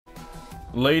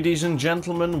Ladies and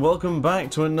gentlemen, welcome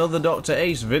back to another Dr.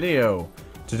 Ace video.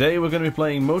 Today we're going to be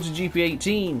playing MotoGP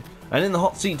 18, and in the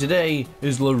hot seat today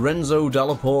is Lorenzo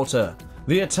Dalla,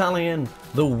 the Italian,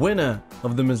 the winner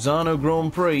of the Misano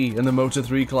Grand Prix in the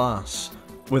Moto3 class.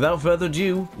 Without further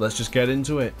ado, let's just get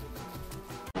into it.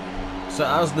 So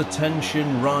as the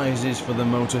tension rises for the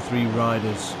Moto3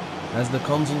 riders, as the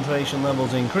concentration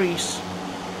levels increase,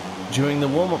 during the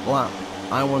warm-up lap,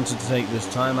 I wanted to take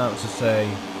this time out to say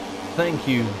thank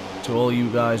you to all you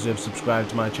guys who have subscribed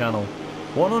to my channel.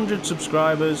 100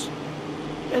 subscribers,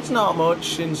 it's not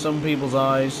much in some people's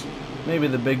eyes. Maybe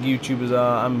the big YouTubers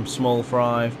are, I'm small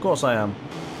fry, of course I am.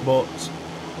 But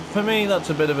for me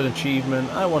that's a bit of an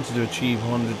achievement. I wanted to achieve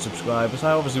 100 subscribers.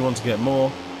 I obviously want to get more,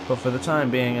 but for the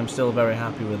time being I'm still very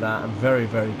happy with that. I'm very,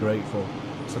 very grateful.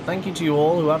 So thank you to you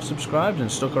all who have subscribed and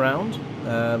stuck around.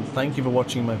 Thank you for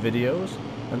watching my videos,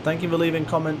 and thank you for leaving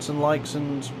comments and likes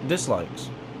and dislikes.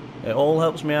 It all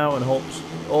helps me out and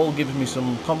all gives me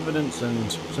some confidence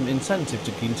and some incentive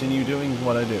to continue doing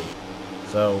what I do.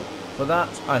 So for that,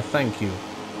 I thank you.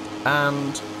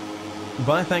 And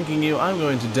by thanking you, I'm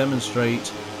going to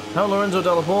demonstrate how Lorenzo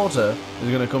Dalla is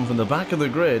going to come from the back of the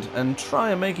grid and try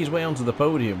and make his way onto the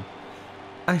podium.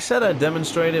 I said I'd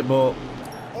demonstrate it, but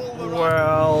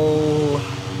well,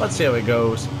 let's see how it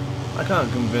goes. I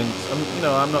can't convince.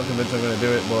 I'm not convinced I'm going to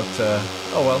do it, but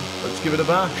oh well, let's give it a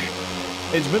bash.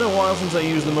 It's been a while since I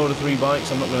used the Moto3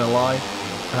 bikes, I'm not going to lie.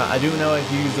 I do know if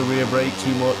you use the rear brake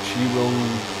too much, you will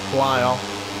fly off.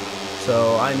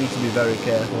 So I need to be very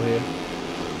careful here.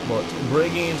 But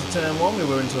braking into turn 1, we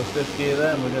were into a 5th gear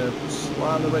there, and we're going to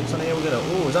slam the brakes on here. We're going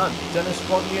to, oh, is that Dennis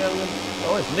Foggia?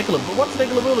 Oh, it's Nicola. But what's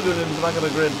Nicola Bula doing in the back of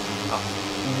the grid?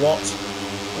 What?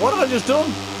 What have I just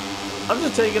done? I've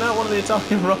just taken out one of the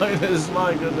Italian riders.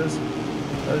 My goodness.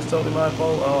 That is totally my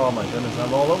fault. Oh my goodness,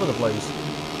 I'm all over the place.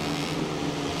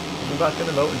 We're back in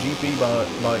the MotoGP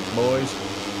bikes, boys.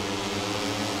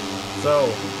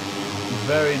 So,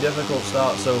 very difficult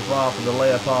start so far for the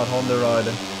Leopard Honda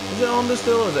rider. Is it Honda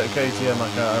still or is it a KTM? I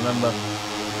can't remember.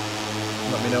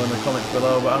 Let me know in the comments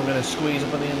below, but I'm going to squeeze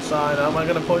up on the inside. How am I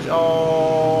going to push?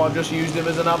 Oh, I've just used him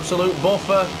as an absolute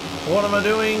buffer. What am I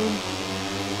doing?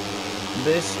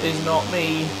 This is not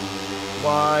me.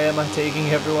 Why am I taking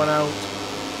everyone out?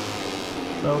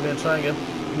 So we're going to try and get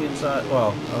the inside.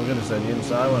 Well, I was going to say the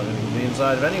inside. We're not going to get the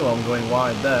inside of anyone going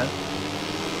wide there.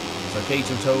 So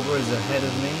Kato Toba is ahead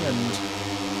of me, and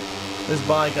this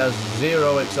bike has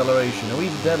zero acceleration. Are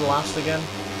we dead last again?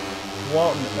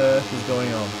 What on earth is going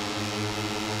on?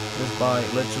 This bike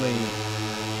literally,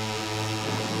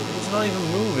 it's not even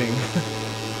moving.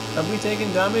 Have we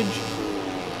taken damage?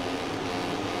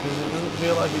 Because it doesn't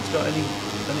feel like it's got any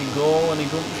gall, any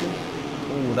gumption.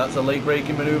 Oh, that's a late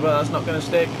braking maneuver. That's not going to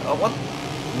stick. Oh, what?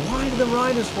 Why did the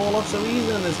riders fall off so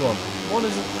easily in this one? What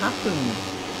has happened?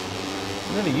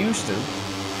 I never used to.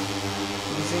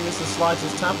 You can see Mr.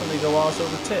 Slice's tap and they go arse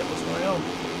over the tip. What's going on?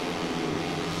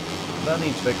 That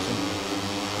needs fixing.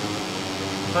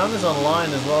 I found this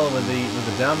online as well with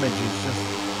the damage. It's just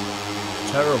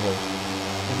terrible.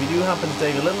 If you do happen to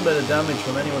take a little bit of damage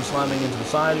from anyone slamming into the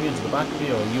side of you, into the back of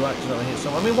you, or you accidentally hit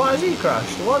someone. I mean, why has he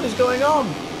crashed? What is going on?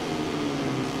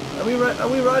 Are we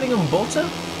riding on butter?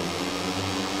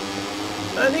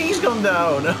 And he's gone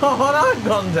down. Oh, and I've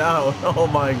gone down. Oh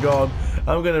my god.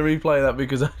 I'm going to replay that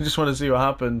because I just want to see what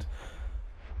happened.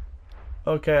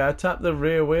 Okay, I tapped the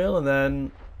rear wheel and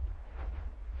then...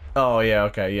 Oh yeah,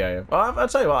 okay, yeah. I'll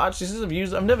tell you what, actually,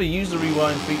 since I've never used the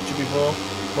rewind feature before,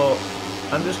 but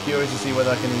I'm just curious to see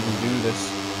whether I can even do this,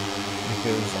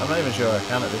 because I'm not even sure I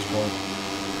can at this point.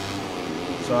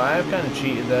 So I have kind of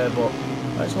cheated there, but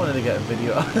I just wanted to get a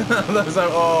video. That's like,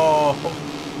 oh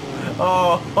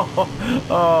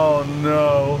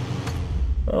no.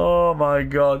 Oh my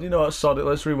god, you know what, sod it,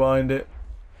 let's rewind it.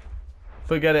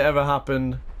 Forget it ever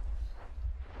happened.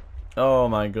 Oh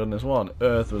my goodness, what on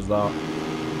earth was that?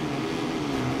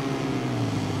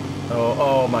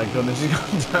 Oh my goodness, he's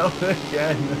gone down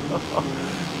again.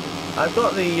 I've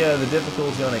got the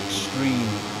difficulty on extreme,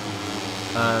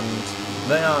 and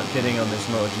they aren't kidding on this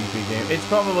MotoGP game. It's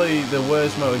probably the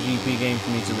worst MotoGP game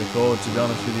for me to record, to be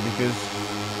honest with you, because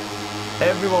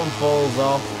everyone falls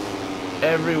off,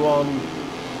 everyone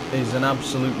is an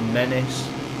absolute menace.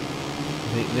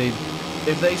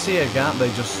 If they see a gap, they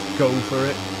just go for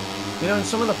it. You know, in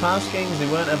some of the past games, they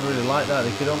weren't ever really like that.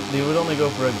 They would only go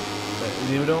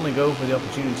for the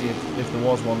opportunity if there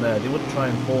was one there. They wouldn't try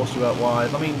and force you out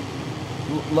wide. I mean,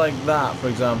 like that, for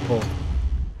example.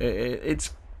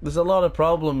 There's a lot of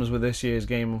problems with this year's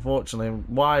game, unfortunately.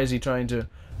 Why is he trying to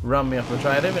ram me off the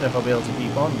track? I don't even know if I'll be able to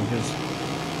keep on, because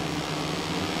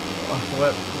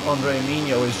where Andre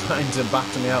Mino is trying to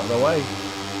batter me out of the way.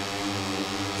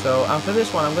 So after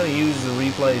this one, I'm going to use the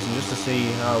replays and just to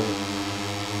see how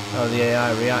the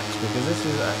AI reacts, because this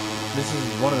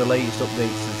is one of the latest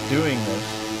updates that's doing this,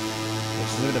 which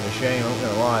is a bit of a shame. I'm not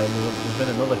going to lie. There's been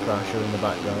another crasher in the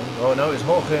background. Oh no, it's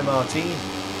Jorge Martin.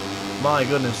 My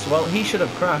goodness. Well, he should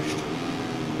have crashed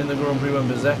in the Grand Prix when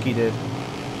Bezzecchi did.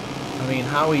 I mean,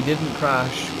 how he didn't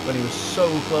crash when he was so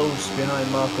close behind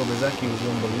Marco Bezzecchi was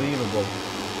unbelievable.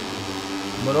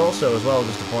 But also, as well,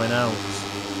 just to point out,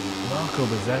 Marco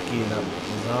Bezzecchi in that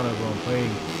Misano Grand Prix,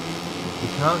 he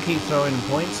can't keep throwing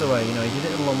points away. You know, he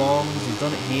did it in Le Mans, he's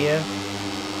done it here,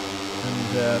 and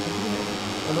I think he did it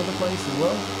another place as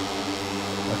well.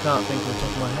 I can't think off the top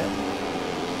of my head.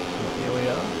 But here we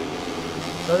are.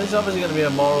 So this is obviously going to be a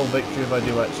moral victory if I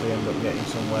do actually end up getting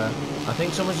somewhere. I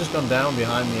think someone's just gone down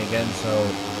behind me again, so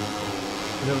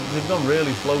they've gone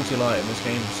really floaty light in this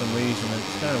game for some reason, and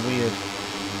it's kind of weird.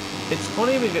 It's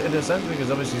funny in a sense because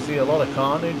obviously you see a lot of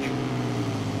carnage,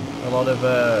 a lot of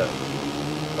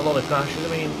crashes. I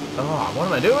mean, oh, what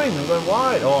am I doing? I'm going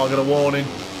wide. Oh, I've got a warning.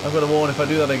 I've got a warning. If I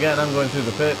do that again, I'm going through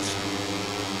the pits.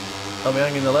 I'll be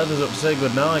hanging the leathers up to say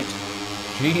goodnight.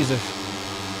 Jesus,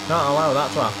 can't allow that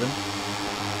to happen.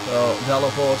 So Dalla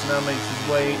now makes his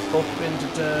way up into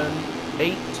turn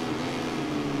 8.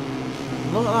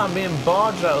 Look at that, being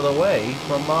barged out of the way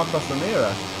from Marcos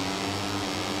Ramirez.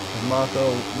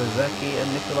 Marco Bezzecchi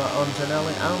and Nicola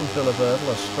Antonelli and Philip Erdl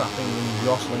are scrapping and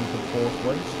jostling for 4th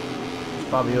place.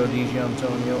 Fabio Di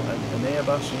Gianantonio and Enea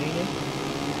Bastianini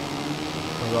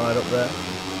right up there.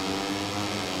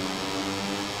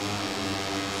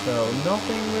 So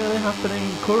nothing really happening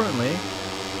currently.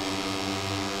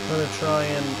 Going to try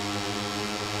and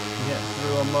get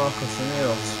through on Marcos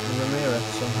Ramirez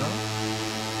somehow.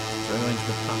 So we're going to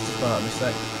the fastest part of the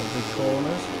second of the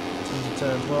corners. Into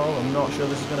turn 12. I'm not sure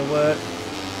this is going to work.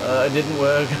 It didn't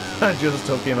work. I just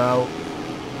took him out.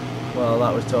 Well,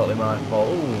 that was totally my fault.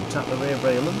 Ooh, tap the rear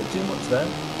brake a little bit too much there.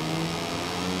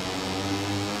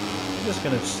 I'm just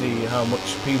going to see how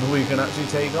much people we can actually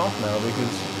take off now,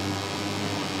 because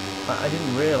I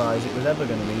didn't realise it was ever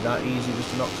going to be that easy just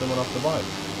to knock someone off the bike,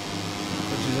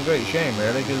 which is a great shame,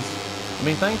 really. Because I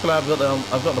mean, thankfully I've got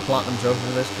the platinum trophy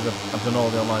for this, because I've done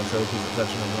all the online trophies, etc.,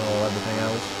 and all everything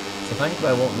else. So thankfully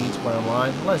I won't need to play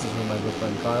online, unless it's with my good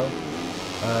friend Kyle.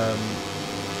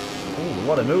 Ooh,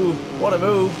 what a move! What a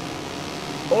move!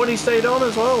 Oh, and he stayed on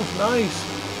as well. Nice.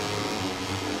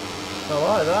 I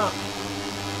like that.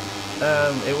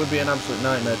 It would be an absolute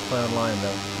nightmare to play online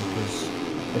though, because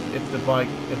if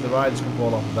the riders can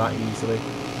fall off that easily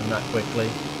and that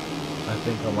quickly, I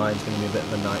think online's going to be a bit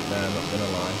of a nightmare. I'm not going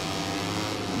to lie.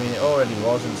 I mean, it already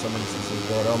was in some instances,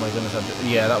 but oh my goodness,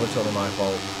 yeah, that was totally my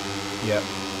fault. Yep.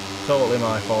 Totally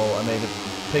my fault. I made a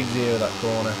pig's ear of that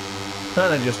corner.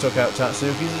 And I just took out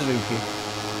Tatsuki Suzuki.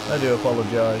 I do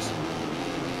apologise.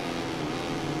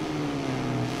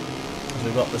 So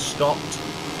we've got the Scot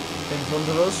in front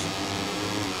of us.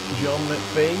 John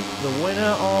McPhee, the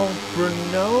winner of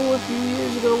Brno a few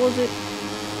years ago, was it?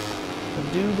 I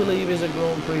do believe he's a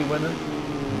Grand Prix winner.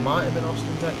 Might have been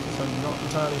Austin, Texas, I'm not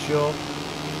entirely sure.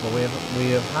 But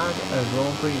we have had a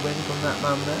Grand Prix win from that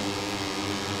man there.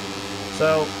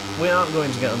 So we aren't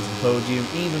going to get onto the podium,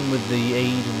 even with the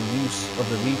aid and use of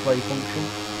the replay function.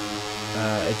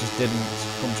 It just didn't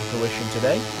come to fruition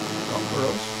today, not for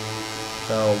us.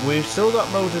 So we've still got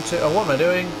Moto3. Oh, what am I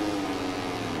doing?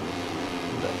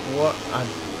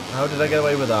 How did I get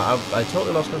away with that? I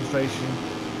totally lost concentration.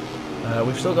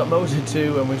 We've still got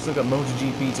Moto2 and we've still got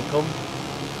MotoGP to come.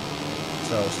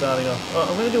 So starting off,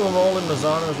 I'm going to do them all in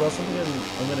Misano as well. Something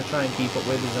I'm going to try and keep up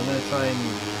with is I'm going to try and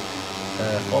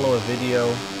follow a video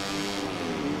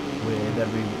with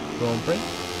every Grand Prix.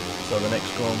 So the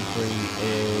next Grand Prix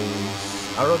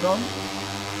is Aragon.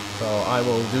 So I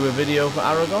will do a video for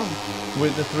Aragon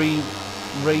with the 3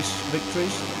 race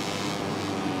victories.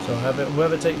 So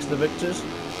whoever takes the victors.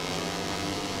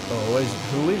 Oh,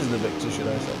 who is the victor, should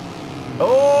I say?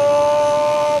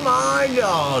 Oh my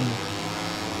God!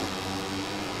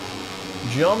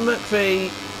 John McPhee.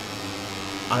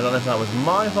 I don't know if that was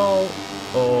my fault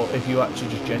or if you actually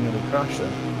just genuinely crashed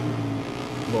them.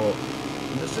 But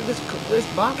this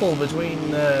battle between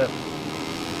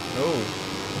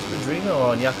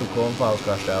Rodrigo and Jakob Kornflies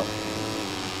crashed out.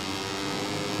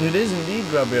 It is indeed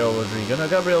Gabriel Rodrigo. Now,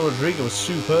 Gabriel Rodrigo was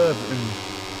superb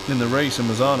in the race in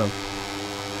Misano.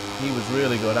 He was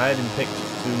really good. I had him picked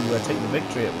to take the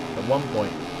victory at one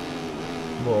point.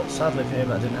 But sadly for him,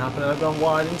 that didn't happen. And I've gone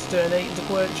wide into turn 8 into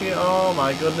Quercia. Oh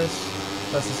my goodness.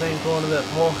 That's the same corner that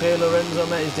Jorge Lorenzo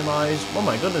met his demise. Oh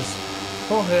my goodness.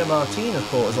 Jorge Martin has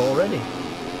caught us already.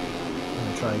 I'm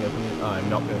going to try and get from the... I'm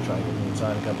not going to try and get from the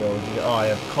inside. I can't be able to get... Oh, I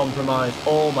have compromised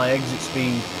all my exit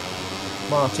speed.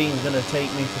 Martin's going to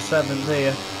take me for 7th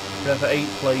here. Go for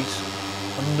 8th place.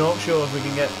 I'm not sure if we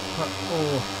can get...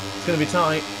 Oh, it's going to be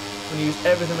tight. We're going to use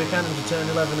everything we can into turn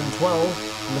 11 and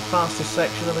 12 in the fastest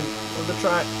section of the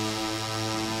track.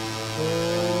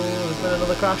 Oh, there's been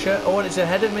another crash here. Oh, and it's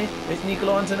ahead of me. It's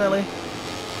Niccolo Antonelli.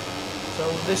 So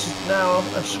this is now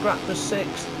a scrap for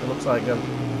 6th. It looks like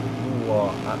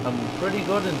I'm pretty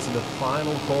good into the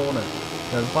final corner.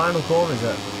 Now the final corner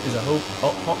is a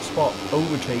hot spot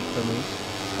overtake for me.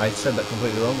 I said that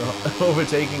completely wrong.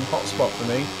 Overtaking hot spot for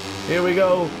me. Here we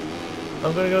go.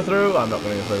 I'm going to go through. I'm not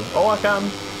going to go through. Oh, I can.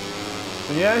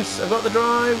 Yes, I've got the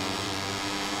drive.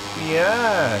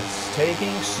 Yes, taking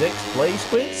 6th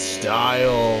place with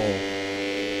style.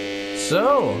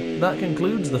 So, that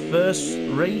concludes the first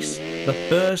race, the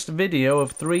first video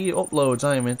of 3 uploads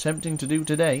I am attempting to do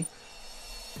today.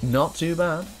 Not too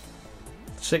bad.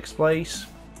 6th place,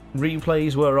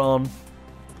 replays were on,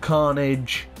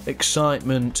 carnage,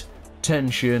 excitement,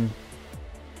 tension.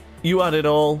 You had it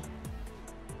all.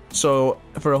 So,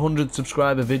 for a 100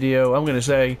 subscriber video, I'm going to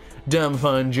say, damn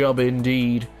fine job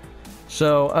indeed.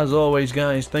 So, as always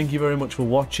guys, thank you very much for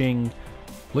watching.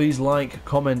 Please like,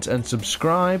 comment and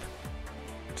subscribe.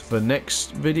 The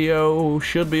next video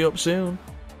should be up soon.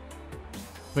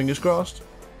 Fingers crossed.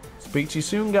 Speak to you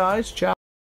soon guys. Ciao.